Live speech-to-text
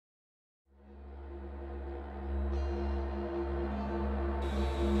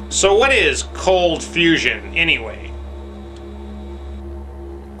So what is cold fusion, anyway?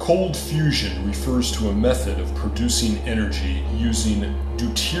 Cold fusion refers to a method of producing energy using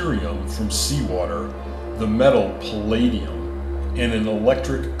deuterium from seawater, the metal palladium, and an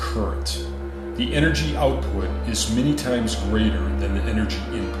electric current. The energy output is many times greater than the energy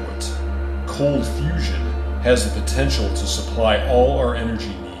input. Cold fusion has the potential to supply all our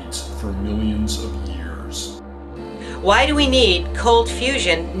energy needs for millions of years. Why do we need cold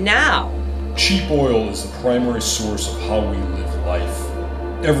fusion now? Cheap oil is the primary source of how we live life.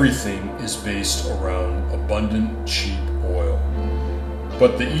 Everything is based around abundant, cheap oil.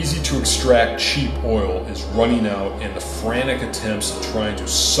 But the easy-to-extract cheap oil is running out, and the frantic attempts at trying to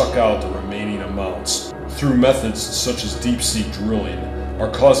suck out the remaining amounts through methods such as deep-sea drilling are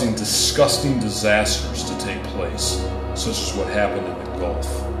causing disgusting disasters to take place, such as what happened in the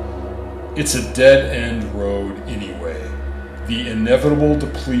Gulf. It's a dead-end road anyway. The inevitable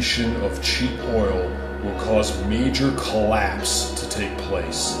depletion of cheap oil will cause major collapse to take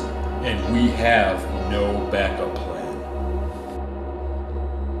place, and we have no backup plan.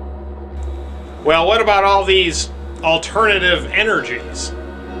 Well, what about all these alternative energies?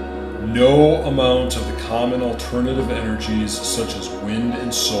 No amount of the common alternative energies such as wind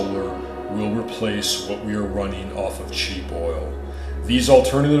and solar will replace what we are running off of cheap oil. These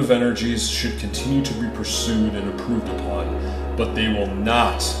alternative energies should continue to be pursued and improved upon, but they will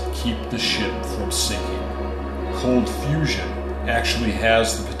not keep the ship from sinking. Cold fusion actually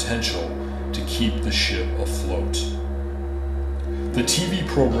has the potential to keep the ship afloat. The TV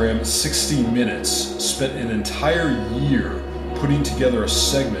program 60 Minutes spent an entire year putting together a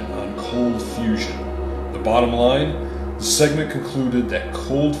segment on cold fusion. The bottom line, the segment concluded that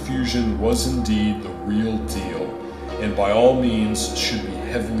cold fusion was indeed the real deal, and by all means should be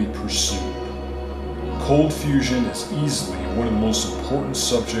heavily pursued. Cold fusion is easily one of the most important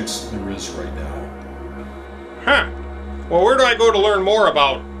subjects there is right now. Huh. Well, where do I go to learn more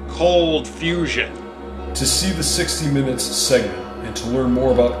about cold fusion? To see the 60 Minutes segment and to learn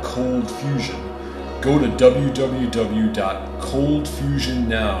more about cold fusion, go to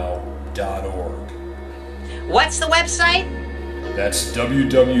www.coldfusionnow.org. What's the website? That's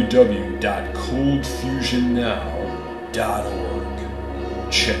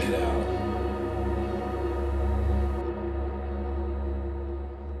www.coldfusionnow.org. Check it out.